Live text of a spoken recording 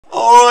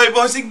Alright,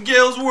 boys and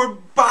girls, we're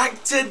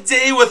back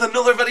today with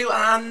another video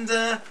and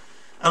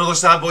another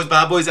Saddbhoys,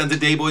 Badboys, and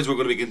today, boys, we're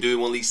going to be doing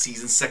one of these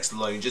Season 6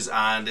 lounges,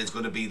 and it's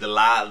going to be the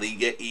La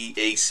Liga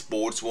EA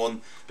Sports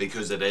one,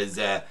 because it is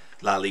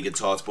La Liga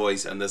TOTS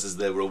Boys, and this is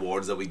the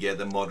rewards that we get.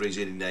 The Modric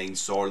 89,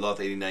 Sorloth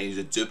 89 is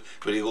a dupe,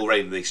 but you go right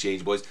into the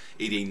exchange, boys.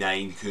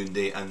 89,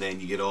 Koundé, and then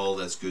you get all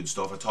this good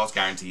stuff. A TOTS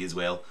Guarantee as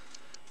well.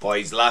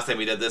 Boys, last time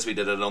we did this, we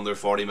did it in under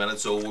 40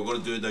 minutes, so we're going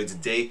to do it now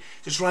today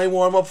to try and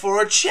warm up for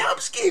our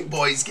Champs game,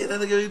 boys. Get in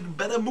a good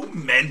bit of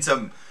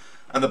momentum.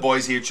 And the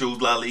boys here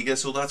chose La Liga,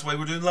 so that's why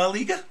we're doing La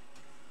Liga.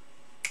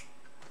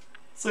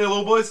 Say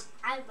hello, boys.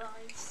 Hi,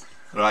 boys.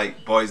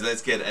 Right, boys,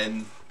 let's get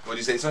in. What do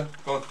you say, sir?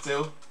 Go on, say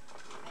hello.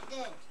 I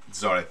did.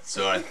 Sorry.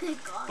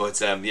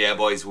 But yeah,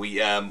 boys,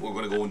 we're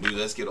going to go and do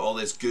this, get all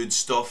this good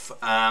stuff.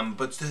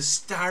 But to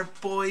start,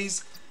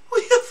 boys,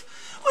 we have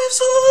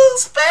something a little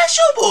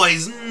special,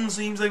 boys.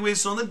 Seems like we have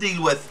something to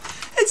deal with.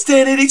 It's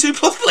 1082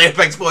 plus player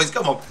picks, boys.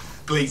 Come on,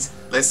 please.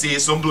 Let's see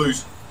some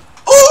blues.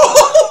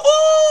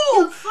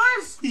 Oh!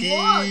 First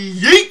one.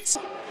 Yeet!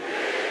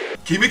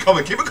 Keep it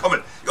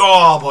coming.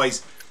 Oh,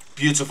 boys,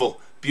 beautiful,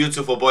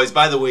 boys.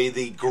 By the way,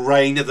 the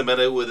grind at the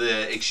minute with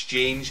the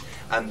exchange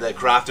and the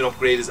crafting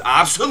upgrade is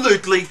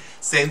absolutely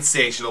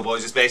sensational,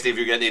 boys. Especially if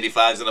you're getting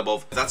 85s and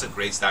above. That's a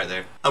great start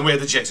there. And we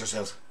have to jinx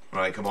ourselves.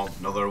 Right, come on,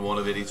 another one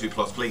of 82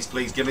 plus, please,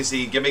 give me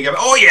C, give me.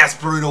 Oh yes,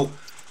 Bruno.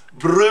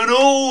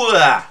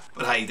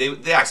 But hey,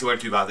 they actually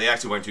weren't too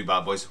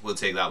bad. Boys. We'll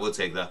take that.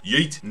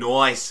 Yeet,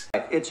 nice.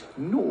 It's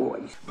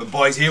noise. But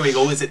boys, here we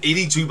go. It's an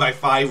 82 by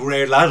 5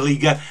 rare La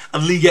Liga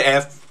and Liga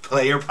F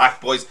player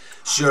pack, boys.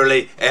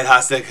 Surely it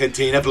has to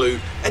contain a blue.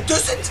 It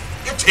doesn't.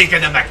 You're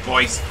taking the mick,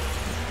 boys.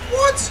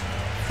 What?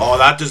 Oh,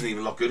 that doesn't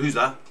even look good. Who's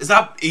that? Is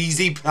that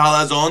Easy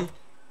Palazon?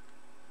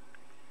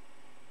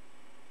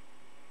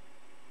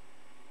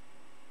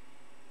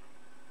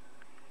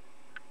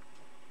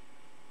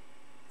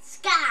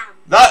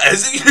 That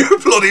isn't. You're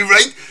bloody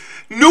right.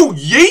 No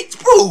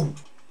yeet, bro.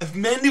 If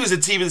Mendy was a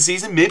team of the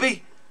season,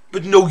 maybe,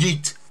 but no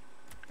yeet.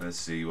 Let's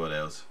see what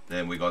else.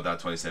 Then we got that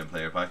 27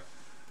 player pack,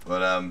 but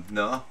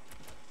no.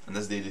 And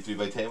this is the 83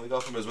 by 10 we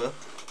got from him as well.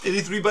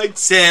 83 by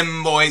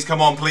 10, boys. Come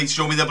on, please.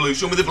 Show me the blue.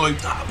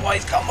 Ah,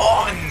 boys, come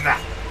on.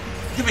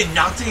 Give me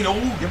nothing.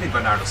 Oh, give me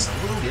Bernardo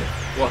Silva. Yeah.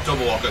 What?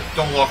 Double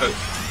walkout.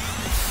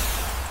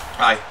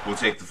 Aye, we'll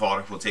take the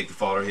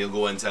fodder. He'll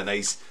go into a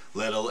nice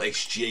little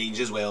exchange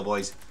as well,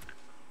 boys.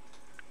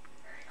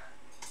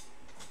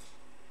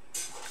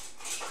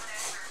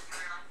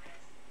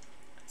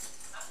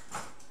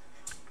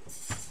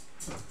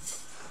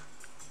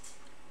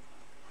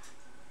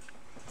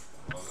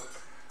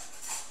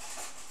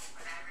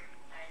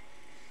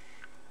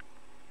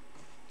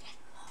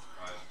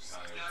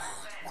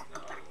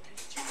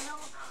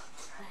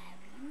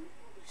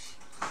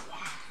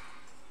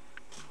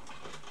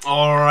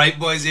 Alright,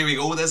 boys, here we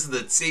go. This is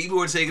the team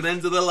we're taking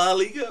into the La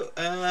Liga.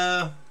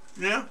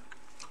 Yeah.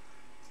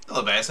 Not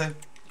the best, eh?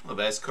 Not the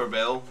best.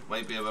 Corbell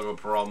might be a bit of a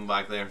problem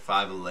back there.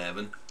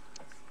 5'11".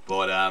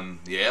 But,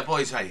 yeah,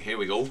 boys, hey, here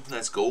we go.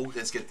 Let's go.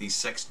 Let's get these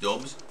 6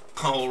 dubs.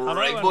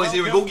 Alright, boys,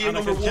 here we go. Game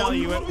number 1.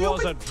 It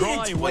was a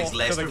dry walk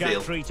to the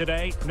gantry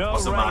today. No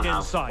rain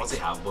in sight. What's he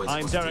have, boys?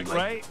 I'm Derek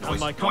Ray, and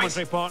my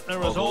commentary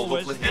partner, as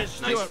always, is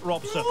Stuart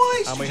Robson.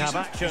 And we have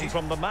action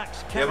from the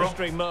max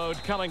chemistry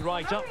mode coming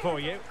right up for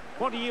you.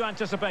 What do you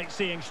anticipate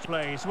seeing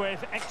plays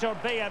with Hector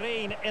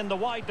Bellerin in the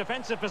wide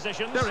defensive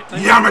positions?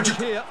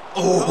 Here.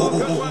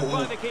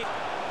 Oh,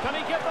 can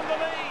he give them the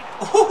lead?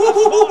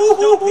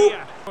 Oh,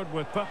 here.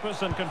 With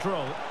purpose and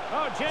control.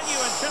 Oh,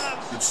 genuine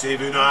chance. Good save,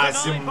 Unai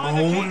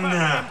Simone.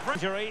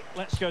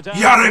 Let's go down.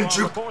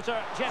 Yaremchuk.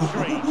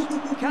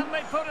 Can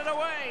they put it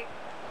away?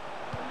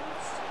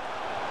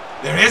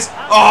 There it is.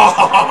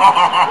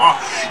 Oh,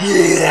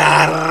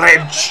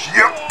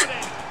 Yaremchuk.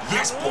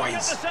 Yes,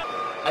 boys.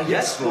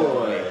 Yes,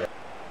 boy.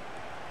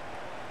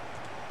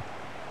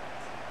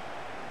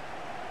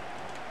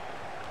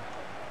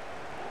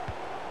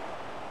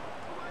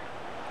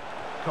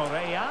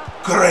 Korea.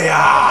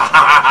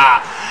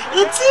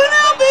 It's in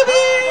now,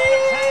 baby.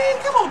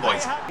 Come on,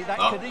 boys. That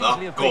could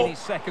easily have goal. been his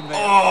second there.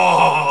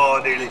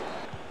 Oh, nearly.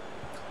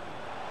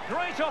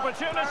 Great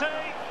opportunity.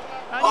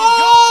 And Oh,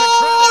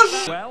 you've got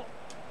to credit well.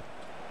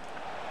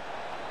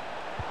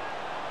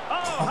 Oh,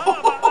 how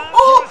about that?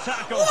 What a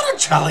tackle. What a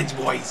challenge,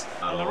 boys.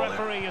 And the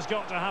referee has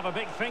got to have a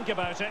big think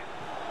about it.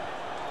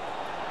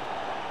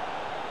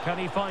 Can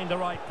he find the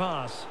right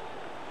pass?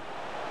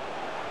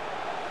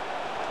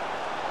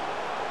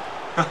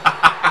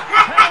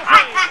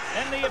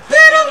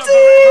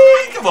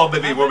 Penalty! Come on,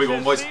 baby. Where are we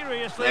going, boys?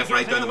 Left,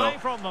 right, down the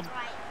middle.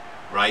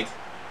 Right.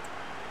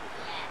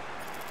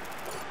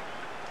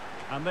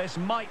 And this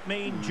might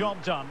mean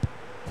job done.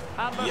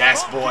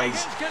 Yes,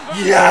 boys.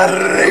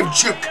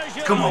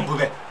 Yaremchuk. Come on,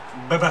 baby.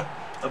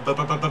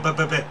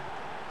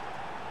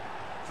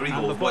 3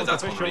 goals, boys.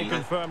 That's unreal.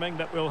 Confirming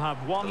that we'll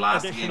have one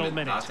last additional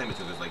minute. Last time it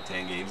took us like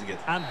 10 games to get.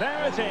 And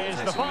there it is,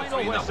 the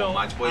final whistle.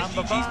 Match, boys.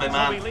 GG's, my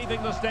man.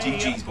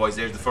 GG's, boys.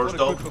 There's the first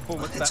dub.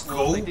 Let's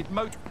go.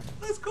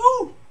 Let's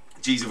go.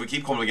 Jeez, if we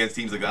keep coming against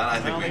teams like that, I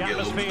think we can get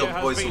loads of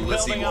boys. So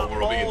let's see what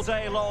we're up against.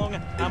 In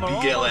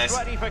BLS,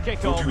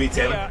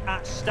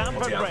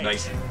 42810.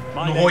 Nice.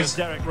 My name is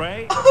Derek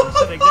Ray.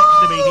 Sitting next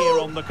to me here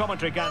on the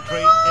commentary gantry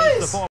is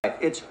the former.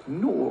 It's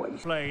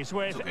noise. Plays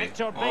with Okay.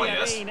 Hector Oh,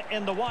 yes. Bellerin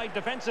in the wide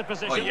defensive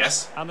position. Oh,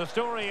 yes. And the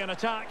story in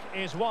attack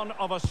is one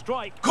of a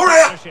strike.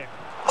 Korea! partnership.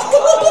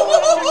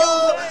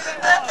 Oh,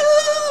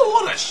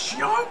 what a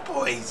shot,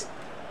 boys.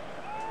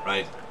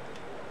 Right.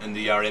 And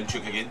the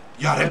Yaremchuk again.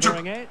 Yaremchuk.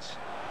 Delivering it.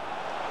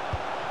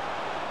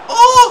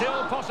 Oh!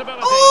 Still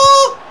possibility.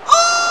 Oh!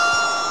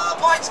 Oh!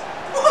 Boys!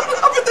 What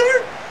happened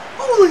there?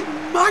 Holy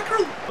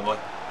mackerel! Oh, boy.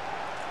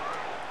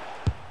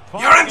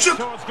 Yaremchuk!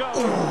 Towards goal.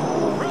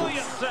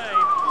 Brilliant save.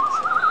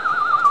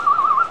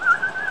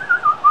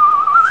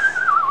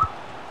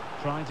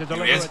 Trying to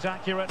deliver it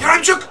accurate.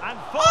 Yaremchuk! And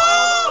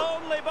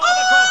foiled only by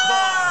the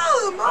crossbar.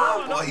 Oh,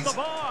 man, Off boys. the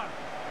bar.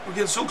 We're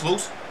getting so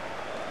close.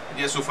 And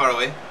yet so far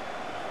away.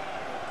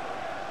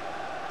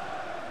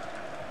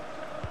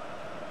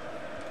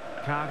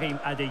 Karim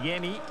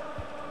Adeyemi.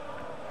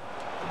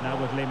 Now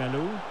with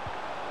Lemelu.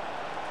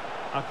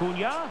 Acuna.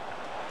 That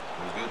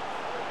was good.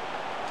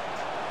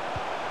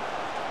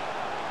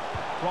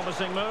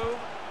 Promising move.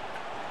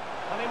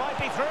 And he might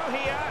be through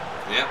here.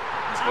 Yeah,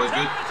 this boy's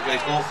good.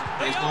 Nice goal.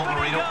 Nice goal,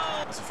 Marino.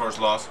 That's the first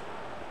loss.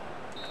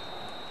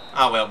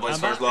 Ah, well, boys,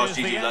 And first that loss. is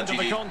the GG, end that of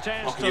the GG.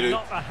 contest What can you do? and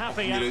not a What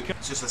happy can you do? outcome.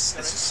 It's just a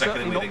second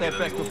Certainly we not didn't their get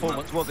best any goals,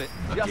 performance, man. was it?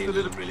 That Just game a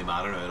little. didn't really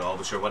matter at all,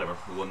 but sure, whatever.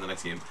 We won the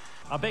next game.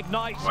 A big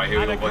night Right, here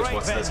we and go, a boys. great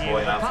What's this venue. boy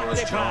The have for Parc us,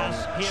 des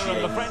Princes John? here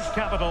in the Jeez. French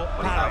capital, What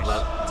do you have, Paris.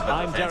 lad? It's a bit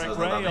I'm defensive, Derek isn't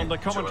it, Ray that on the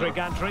name? commentary Sure.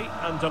 gantry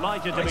and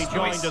delighted to be Nice,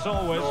 joined nice. as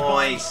always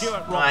by Nice,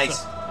 Stuart nice.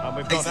 Robson. And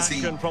we've Nice got to see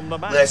action from the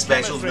match less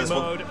specials in chemistry this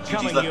one. mode GG's,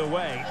 coming lad. your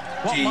way.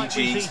 What might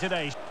we see GG's.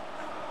 today?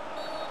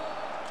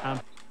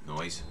 And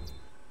Nice.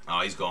 Oh,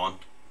 he's gone.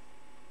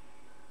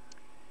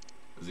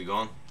 Is he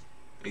gone?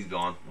 He's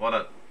gone. What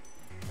a...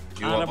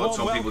 You know And a what, bud? warm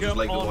Some people just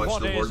like to welcome on watch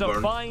what the is world a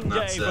burn. fine And day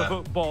that's, for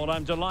football.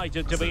 I'm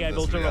delighted to be that's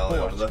able the to reality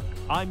report. of it.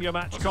 I'm your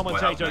match What's this boy have?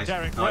 commentator Nice.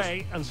 Derek Nice.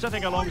 Ray, and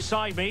sitting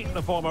alongside me,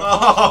 the former Oh,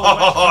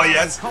 Arsenal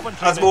yes.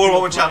 Coventry That's more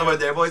what we're midfield chatting player. about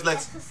there, boys.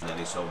 Let's... And then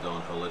he subbed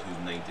on Hullet, who's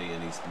 90,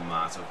 and he's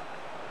massive.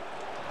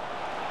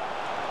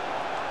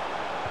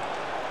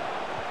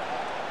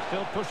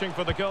 Still pushing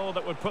for the goal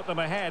that would put them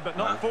ahead, but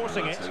not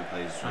forcing it.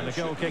 And the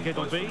goal kick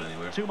it'll be.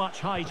 Too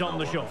much height on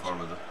the shot.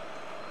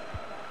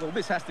 Well,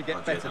 this has to get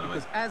I'll take better that away.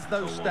 because, as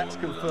those So stats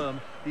we'll do that.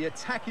 confirm, the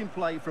attacking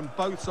play from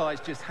both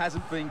sides just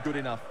hasn't been good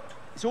enough.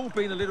 It's all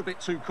been a little bit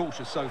too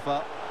cautious so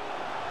far.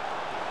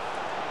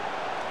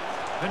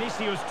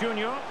 Vinicius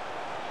Junior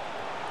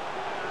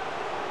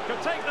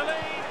could take the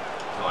lead.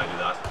 So I do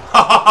that.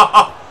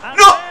 And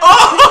No!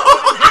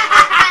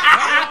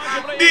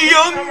 then- The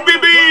young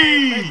They've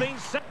baby! been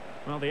set.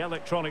 Well, the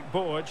electronic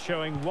board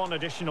showing one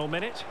additional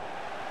minute.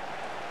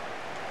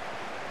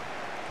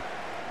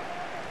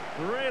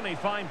 Really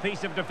fine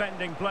piece of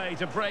defending play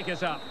to break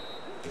us up.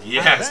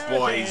 Yes, And there it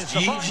boys. is, the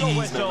final GG's,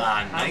 whistle,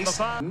 my man. and the Nice.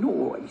 fans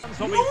Noise.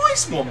 will be-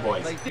 Nice one,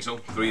 boys. So,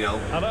 3-0.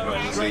 Hello,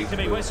 it's great to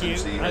be with you.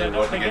 And I don't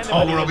What think against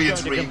anybody Hull is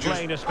against going to Rangers.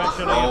 complain,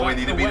 especially Oh, we about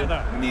need to the beat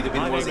weather. him. We need to beat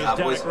My him. name Was is it Saddbhoys?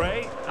 Derek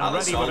Ray, and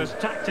ready with his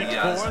tactics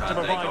Yes, forward to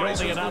provide all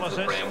the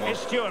analysis is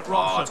Stuart Oh,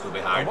 Robson. it's going to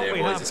be hard And what there, we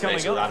boys, have coming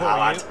especially up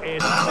that for you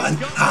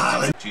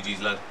Haaland. is...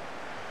 GG's, lad.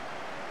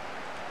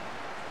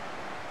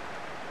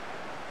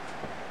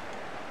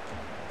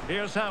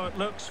 Here's how it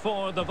looks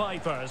for the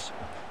Vipers.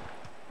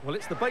 Well,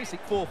 it's the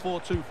basic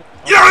 4-4-2.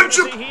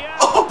 Yaremchuk!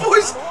 Oh,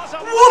 boys!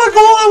 What a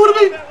goal that would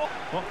have been!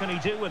 What can he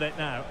do with it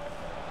now?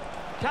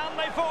 Can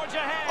they forge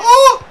ahead?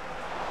 Oh!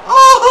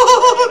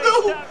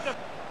 Oh, no!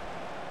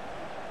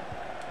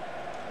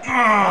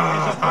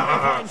 It's a very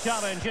fine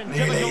challenge in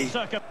Nearly. difficult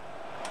circumstances.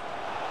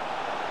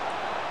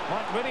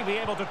 Might really be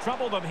able to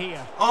trouble them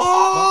here.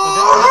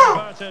 Oh!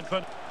 Diverted,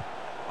 but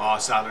Oh,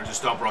 Sadler,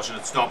 just stop rushing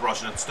it, stop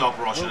rushing it, stop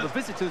rushing Well, the it.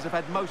 visitors have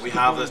had most We of the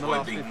have ball this in the boy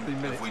last beaten 15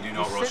 if minutes. we do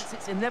not We rush. sense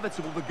it's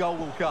inevitable the goal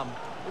will come.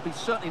 It'll be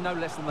certainly no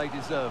less than they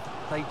deserve.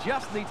 They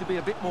just need to be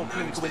a bit more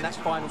clinical in that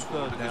final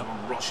third now.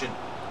 We're rushing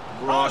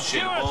all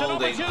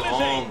day opportunity.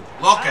 long.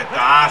 Look at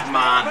that,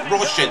 man.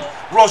 Rushing.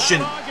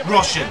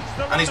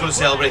 And he's going to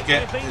celebrate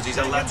it because he's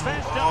a little...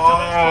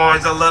 Oh,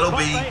 he's a little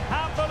bee.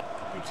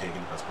 You're taking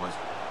the piss, boys.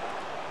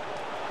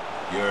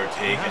 You're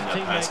taking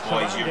the piss,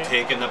 boys. You're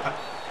taking the piss.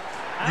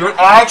 You're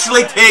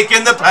actually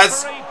taking the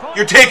piss.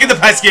 You're taking the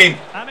piss game.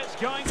 And it's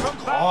going from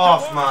back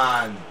Off, to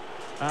man.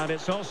 And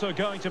it's also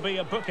going to be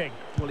a booking.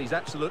 Well, he's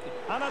absolutely...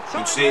 And a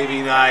Good save,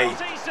 Enai.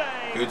 penalty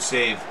save. Good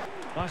save.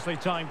 Nicely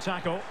timed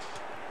tackle.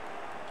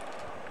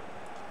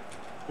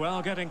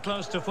 Well, getting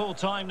close to full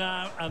time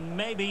now, and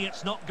maybe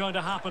it's not going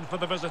to happen for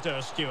the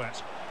visitors,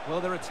 Stuart.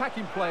 Well, their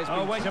attacking players...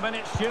 Oh, wait a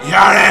minute, Stuart.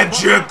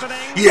 Yaremchuk.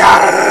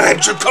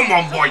 Come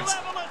on, boys.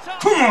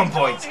 Come on,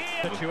 boys.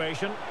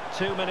 Situation,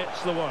 2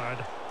 minutes the word.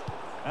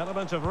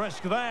 Element of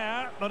risk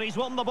there, but he's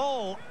won the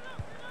ball.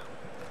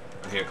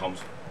 And here it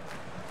comes.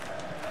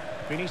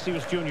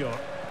 Vinicius Junior.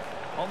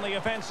 On the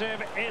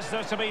offensive, is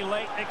there to be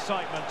late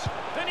excitement?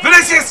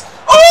 Vinicius!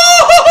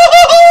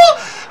 Oh!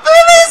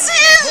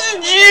 Vinicius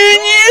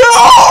Junior!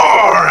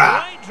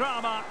 Great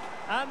drama.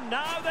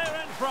 now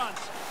they're in front.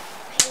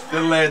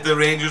 Then let the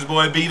Rangers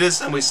boy beat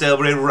us and we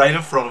celebrate right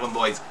in front of them,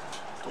 boys.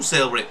 Don't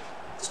celebrate.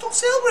 Just don't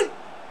celebrate.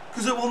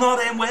 Because it will not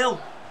end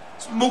well.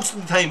 Most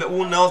of the time it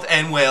will not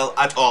end well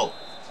at all.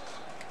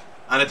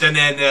 And it didn't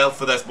end well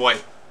for this boy.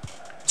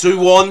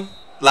 2-1.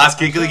 Last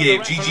kick of the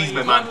game. GG's,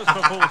 my man.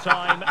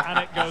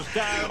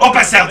 Up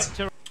ourselves.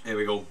 Here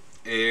we go.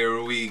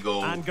 Here we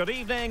go. And good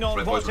evening on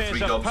right, what boys, is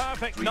three a dubs,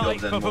 perfect three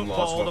night dubs for and one loss.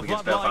 football. One The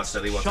against Belfast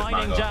City, one shining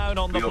against down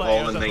on the Liga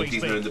players and as we 90s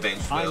speak. now in the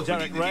bench. I'm Well,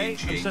 Derek Ray,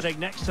 and sitting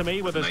next to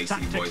me with his nice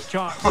tactics boys.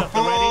 charts at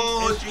the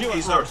ready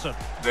is Stuart Robson.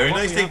 Very What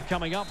nice we team. have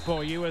coming up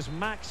for you is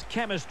max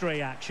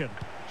chemistry action.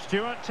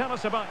 Stuart, tell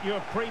us about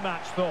your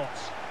pre-match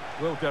thoughts.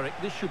 Well, Derek,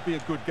 this should be a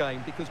good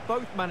game because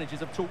both managers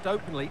have talked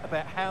openly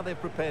about how they're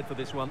prepared for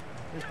this one.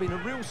 There's been a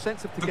real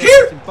sense of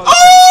togetherness in both teams.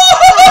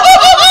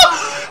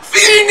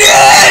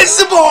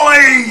 Finesse,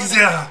 boys!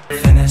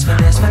 Finesse,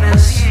 finesse,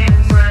 finesse.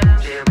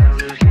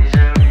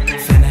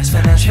 Finesse,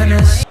 finesse,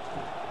 finesse.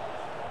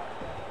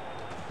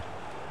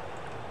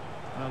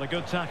 Well, a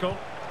good tackle.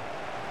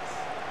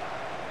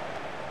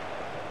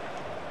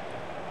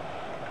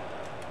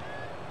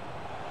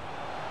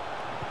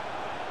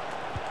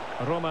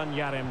 Roman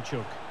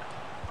Yaremchuk.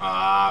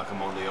 Ah,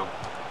 come on, Leo.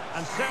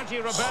 And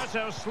Sergio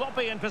Roberto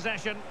sloppy in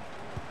possession.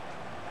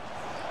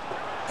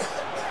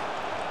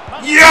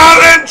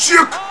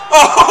 Yaremchuk!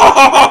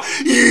 Oh,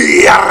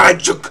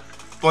 Yaremchuk!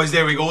 Boys,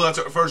 there we go. That's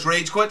our first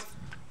rage quit.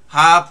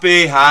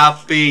 Happy,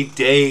 happy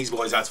days,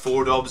 boys. That's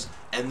 4 dubs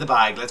in the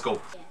bag. Let's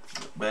go.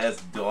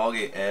 Best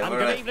doggy ever.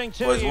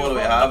 Boys, what do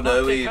we have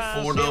now? We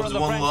have 4 dubs and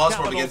 1 loss.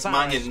 We're up against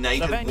Man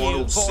United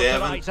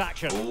 107.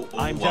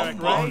 I'm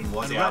Derek Ray,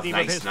 What do you and have? ready with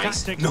Nice, his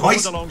nice. tactics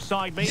Nice.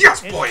 alongside me.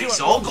 Yes, is boys.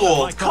 Stuart All Robson, my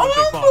gold. Come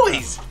commentary on, partner.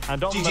 boys.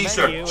 And on GG, the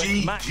sir. menu,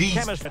 it's Max GG.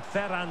 Chemist.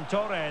 Ferran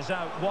Torres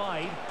out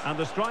wide, and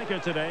the striker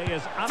today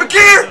is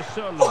Fakir!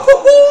 Alexander Sörloth.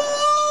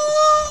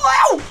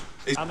 Wow!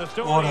 And the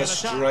story What a in attack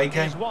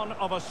striker. is one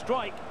of a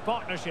strike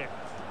partnership.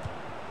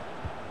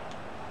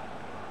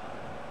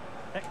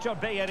 Hector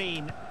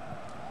Bellerin.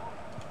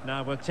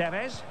 Now with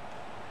Tevez.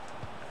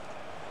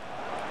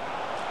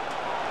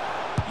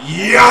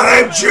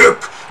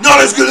 Yaremchuk!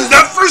 Not as good as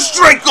that first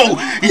strike goal!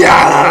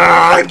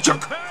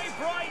 Yaremchuk! Very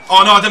bright.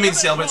 Oh no, I didn't mean to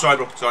celebrate. Sorry,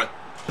 bro. Sorry.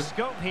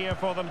 Scope here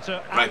for them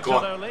to Right, add go to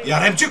on. their lead.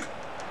 Yaremchuk!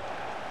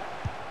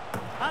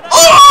 And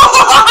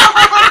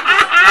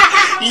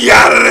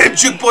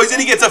Yaremchuk, boys, and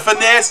he gets a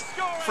finesse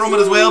from it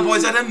as well,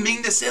 boys. I didn't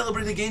mean to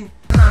celebrate again.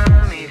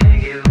 Finesse,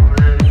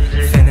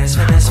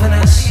 finesse,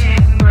 finesse.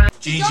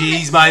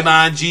 GG's, my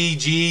man.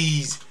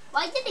 GG's.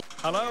 Why did he?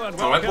 Hello and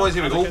All right, welcome. boys,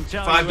 here we As go. I can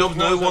tell 5 you, dubs it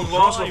now, was a 1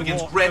 loss. dry Up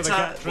against walk for the Greta.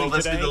 Gantry Will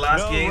this be today. the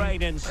last No game?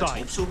 rain in Let's sight.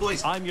 hope so,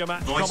 boys. I'm your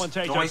match Nice,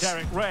 commentator, nice.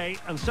 Derek Ray,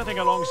 and sitting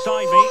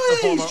alongside me, the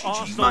former Nice. GG's,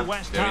 Arsenal, man.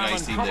 West Very Ham nice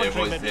and team there,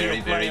 Coventry boys. Very,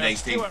 midfield very player,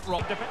 nice team. Stuart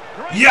Robson.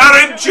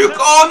 Yaremchuk!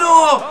 Oh no!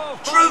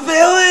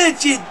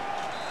 Trevellage, you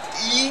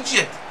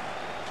Egypt!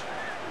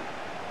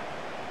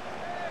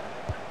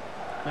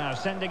 Now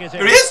sending it in.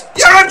 Here he is!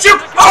 Yaremchuk!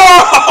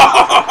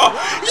 Oh!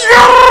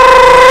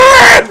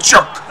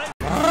 Yaremchuk!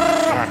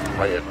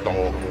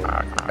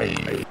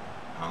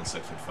 Hands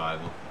 6'5"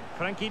 though.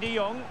 Frankie de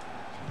Jong.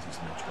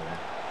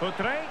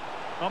 Poutre.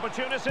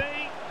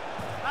 Opportunity.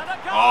 And a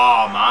goal.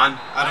 Oh man,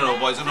 I don't know,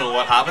 boys. I don't know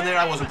what happened there.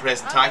 I wasn't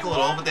pressing tackle at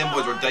all, but them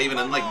boys were diving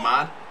in like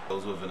mad.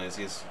 Those with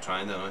Vinicius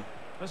trying to know.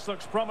 This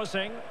looks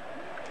promising.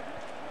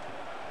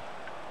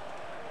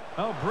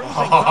 Oh, bruising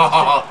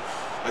past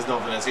It's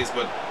not Vinicius,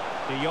 but it.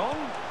 De Jong.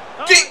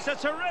 Oh, Gee. it's a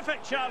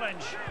terrific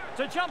challenge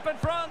to jump in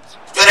front.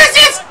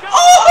 Vinicius! And a goal. Oh!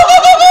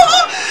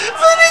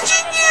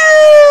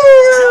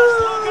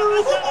 Look at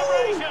the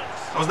celebrations.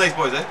 That was nice,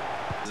 boys, eh?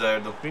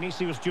 Desired though.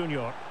 Vinicius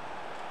Junior.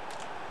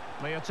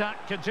 The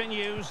attack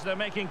continues. They're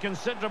making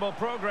considerable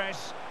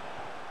progress.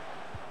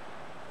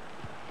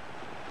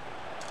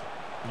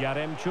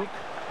 Yaremchuk.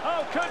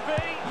 Oh, could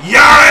be.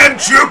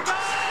 Yaremchuk!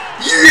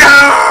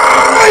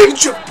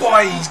 Yaremchuk,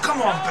 boys!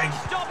 Come on,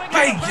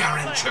 big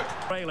Yaremchuk!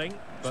 Railing,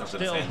 but Have to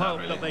still defend that hope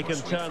really. that they We'll can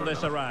sweep turn for this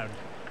another. around.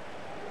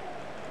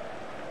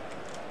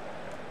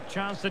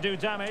 Chance to do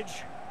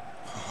damage.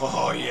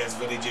 Oh yes,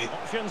 Vinny G.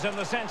 Options in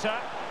the centre.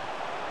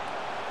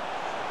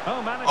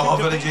 Oh, managing Oh,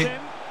 to Vinny beat G.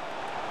 him.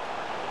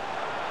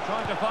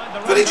 Trying to find the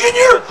right Vinny balance.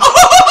 Junior!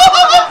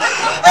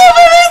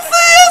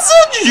 Vinicius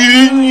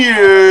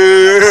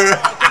Junior!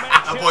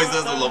 Boys,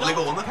 that's a lovely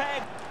goal, isn't it?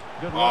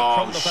 Good work Oh,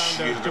 from the founders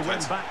shoot, to win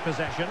defense. back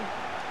possession.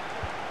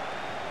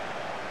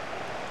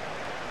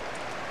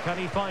 Can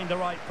he find the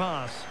right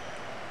pass?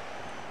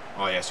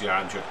 Oh yes,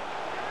 Yaremchuk.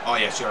 Oh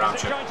yes, Is it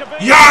Yaremchuk. going to be?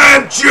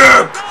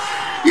 Yaremchuk!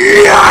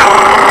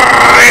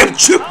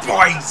 Yaremchuk,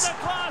 boys!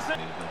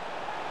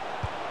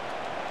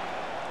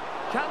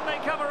 Can they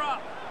cover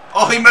up?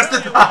 Oh, he missed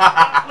it! Looked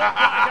like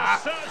a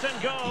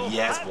certain goal.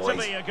 Yes, Had to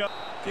boys. be a goal.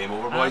 Game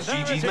over, boys. And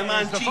there GG's, it my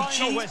man. is, the final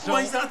GG's, whistle.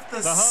 boys. That's the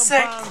The home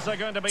sixth fans are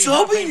going to be happy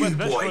W, with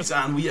this boys.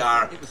 one. And we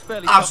are It was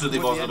fairly absolutely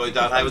comfortable buzzing at the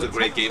about end that. It was a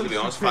great game, to be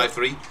honest.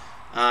 5-3.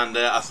 And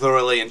a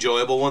thoroughly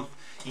enjoyable one.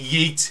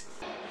 Yeet.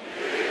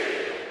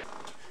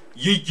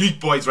 Yeet, yeet,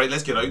 boys. Right,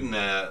 let's get out and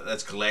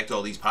let's collect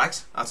all these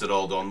packs. That's it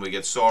all done. We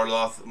get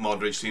Sörloth,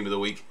 Modric Team of the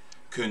Week,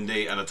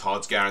 Kunde, and a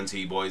TOTS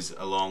Guarantee, boys,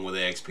 along with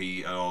the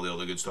XP and all the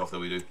other good stuff that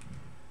we do.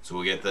 So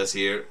we'll get this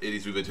here.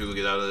 83 by 2 will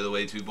get out of the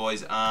way too,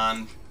 boys,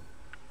 and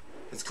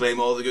let's claim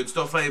all the good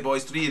stuff, right,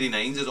 boys.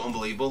 389s is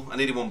unbelievable. An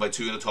 81 by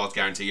 2 and a TOTS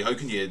Guarantee. How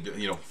can you,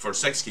 you know, for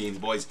 6 games,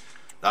 boys,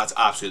 that's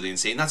absolutely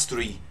insane. That's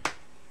three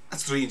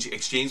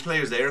exchange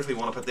players there if we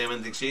want to put them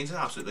into exchange.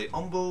 That's absolutely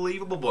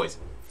unbelievable, boys.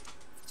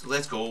 So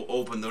let's go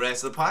open the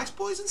rest of the packs,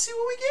 boys, and see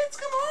what we get.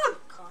 Come on.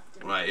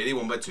 Right,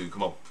 81 by 2,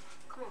 come on.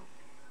 Come on.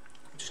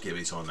 Just give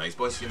me something nice,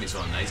 boys. Give me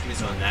something nice. Give me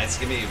something nice.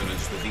 Give me even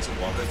just a decent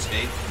walkout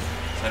Spain.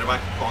 Centre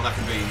back. Come on, that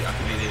can be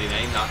an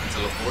 89. Not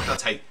until a 4.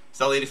 That's high.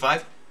 Still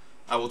 85.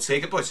 I will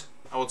take it, boys.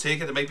 I will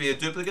take it. It might be a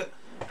duplicate,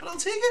 but I'll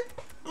take it.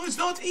 No, it's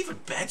not. Even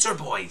better,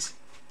 boys.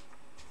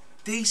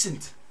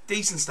 Decent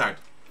start.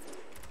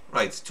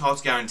 Right,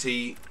 TOTS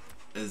Guarantee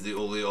is the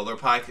only other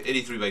pack.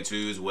 83 by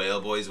 2 as well,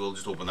 boys. We'll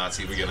just open that,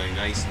 see if we get anything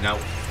nice. Now,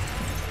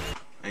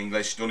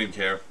 English, don't even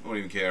care. Don't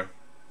even care.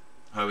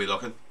 How are we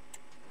looking?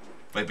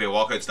 Might be a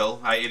walkout still.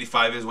 High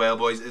 85 as well,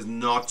 boys. Is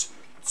not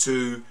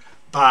too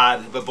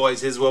bad. But,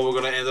 boys, here's what we're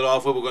going to end it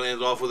off with. We're going to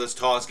end it off with this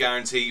TOTS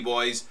Guarantee,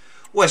 boys.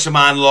 Wish a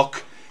man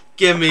luck.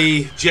 Give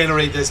me,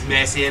 generate this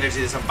Messi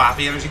energy, this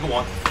Mbappe energy. Go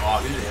on. Oh,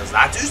 who the hell's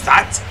that? Who's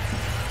that?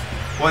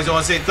 Boys, I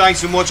want to say thanks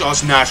so much. Oh,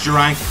 snatched your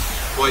rank.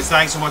 Boys,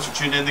 thanks so much for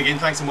tuning in again.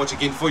 Thanks so much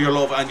again for your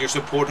love and your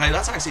support. Hey,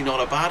 that's actually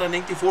not a bad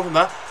 94 from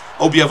that.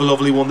 Hope you have a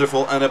lovely,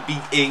 wonderful, and a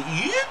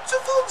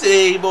beautiful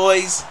day,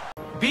 boys.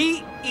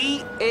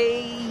 B-E-A-beautiful.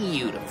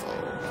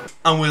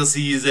 And we'll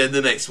see you in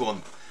the next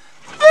one.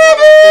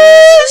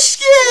 Bye-bye!